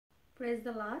Praise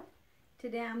the Lord.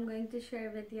 Today I'm going to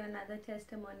share with you another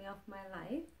testimony of my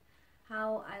life.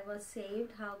 How I was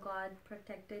saved, how God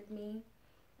protected me,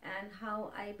 and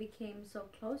how I became so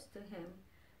close to Him.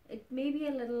 It may be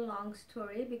a little long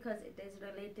story because it is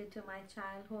related to my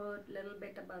childhood, a little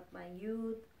bit about my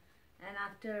youth, and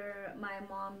after my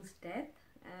mom's death.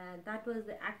 That was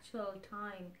the actual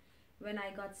time when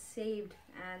I got saved,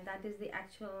 and that is the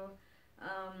actual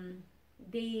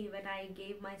day when I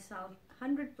gave myself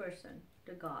 100%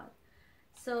 to God.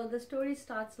 So the story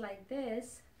starts like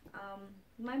this.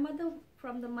 My mother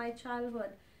from my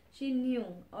childhood, she knew,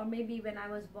 or maybe when I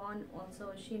was born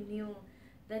also, she knew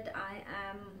that I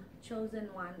am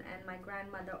chosen one, and my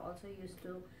grandmother also used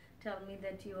to tell me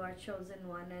that you are chosen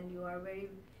one and you are very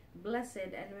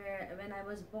blessed. And when I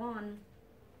was born,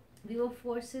 we were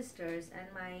 4 sisters, and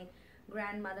my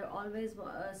grandmother always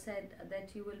said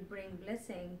that you will bring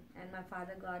blessing, and my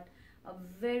father got a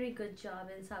very good job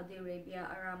in Saudi Arabia,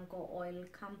 Aramco Oil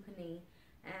Company.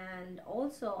 And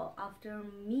also after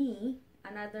me,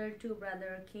 another 2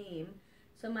 brothers came.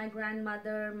 So my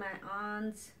grandmother, my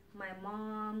aunts, my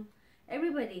mom,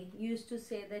 everybody used to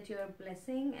say that you're a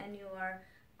blessing and you are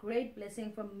great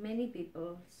blessing for many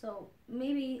people. So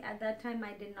maybe at that time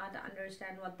I did not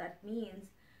understand what that means,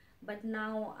 but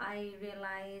now I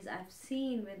realize, I've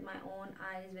seen with my own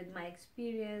eyes, with my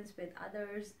experience with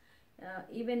others,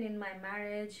 even in my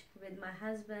marriage with my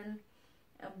husband,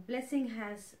 a blessing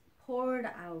has poured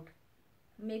out.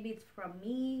 Maybe it's from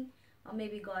me, or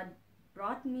maybe God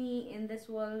brought me in this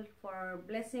world for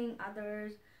blessing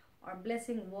others, or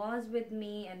blessing was with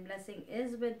me and blessing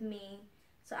is with me.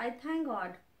 So I thank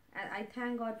God, and I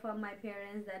thank God for my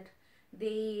parents that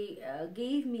they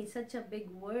gave me such a big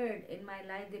word in my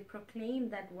life. They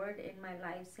proclaimed that word in my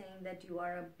life, saying that you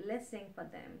are a blessing for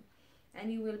them and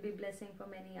you will be blessing for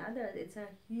many others. It's a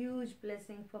huge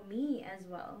blessing for me as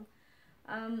well.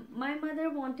 My mother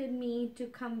wanted me to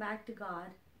come back to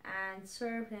God and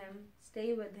serve Him,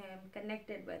 stay with Him,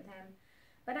 connected with Him.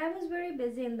 But I was very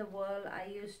busy in the world. I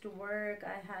used to work.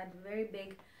 I had very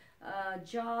big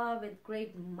job with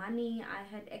great money.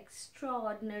 I had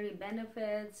extraordinary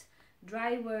benefits,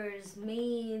 drivers,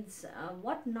 maids,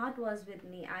 what not was with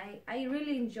me. I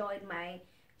really enjoyed my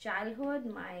childhood,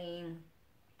 my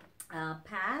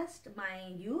past, my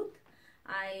youth.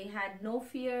 I had no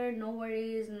fear, no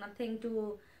worries, nothing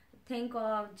to think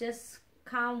of, just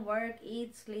come, work,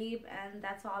 eat, sleep, and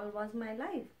that's all was my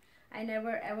life. I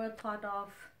never ever thought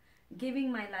of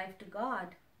giving my life to God,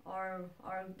 or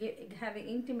having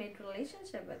intimate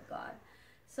relationship with God.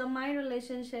 So my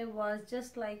relationship was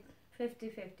just like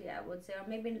 50-50, I would say, or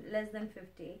maybe less than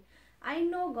 50. I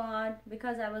know God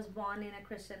because I was born in a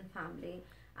Christian family.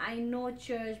 I know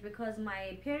church because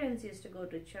my parents used to go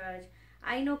to church.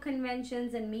 I know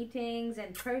conventions and meetings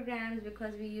and programs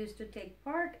because we used to take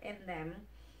part in them.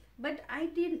 But I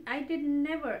did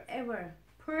never ever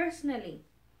personally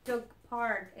took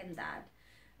part in that.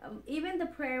 Even the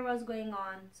prayer was going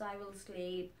on, so I will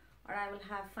sleep, or I will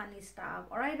have funny stuff,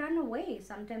 or I run away.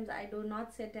 Sometimes I do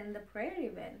not sit in the prayer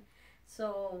even.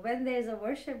 So when there's a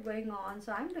worship going on,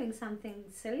 so I'm doing something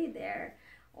silly there,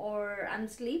 or I'm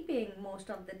sleeping most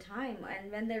of the time.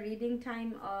 And when the reading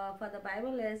time for the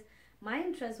Bible is, my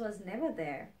interest was never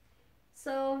there.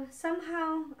 So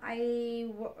somehow I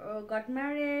got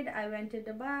married. I went to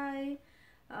Dubai.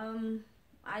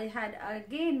 I had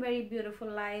again very beautiful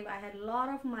life. I had a lot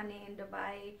of money in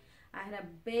Dubai. I had a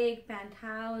big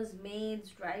penthouse, maids,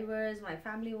 drivers. My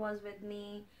family was with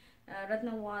me.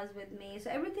 Ratna was with me. So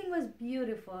everything was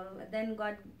beautiful. Then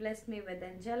God blessed me with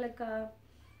Angelica.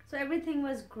 So everything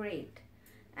was great.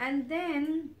 And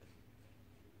then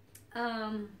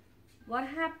what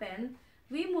happened?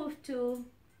 We moved to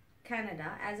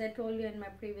Canada. As I told you in my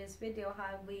previous video,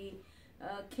 how we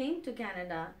came to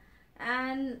Canada.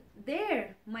 And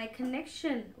there my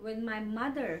connection with my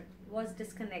mother was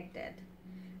disconnected.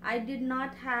 I did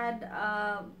not had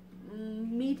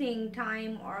meeting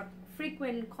time or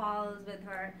frequent calls with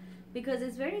her, because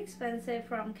it's very expensive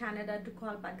from Canada to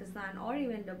call Pakistan or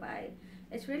even Dubai.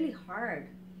 It's really hard.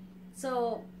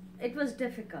 So it was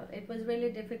difficult. It was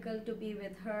really difficult to be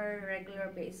with her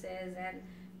regular basis and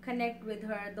connect with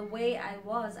her the way I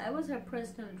was. I was her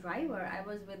personal driver. I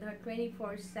was with her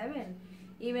 24/7.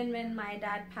 Even when my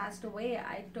dad passed away,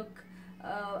 I took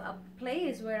a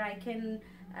place where I can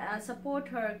support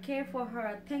her, care for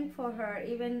her, think for her,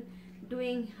 even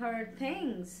doing her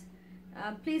things.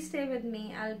 Please stay with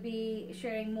me. I'll be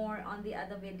sharing more on the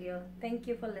other video. Thank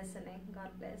you for listening.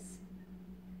 God bless.